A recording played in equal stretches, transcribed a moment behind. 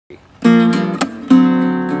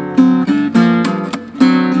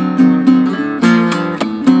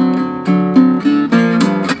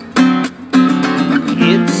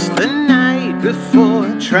It's the night before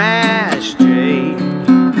trash day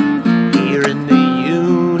here in the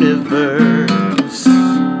universe.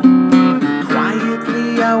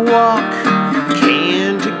 Quietly I walk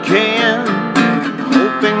can to can,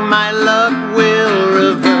 hoping my luck will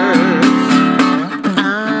reverse.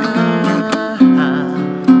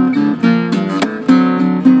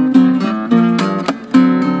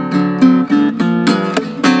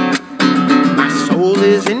 My soul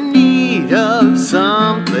is in need of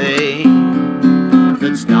something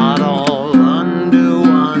that's not all under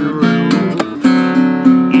one roof.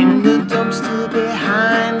 In the dumpster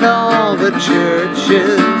behind all the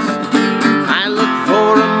churches,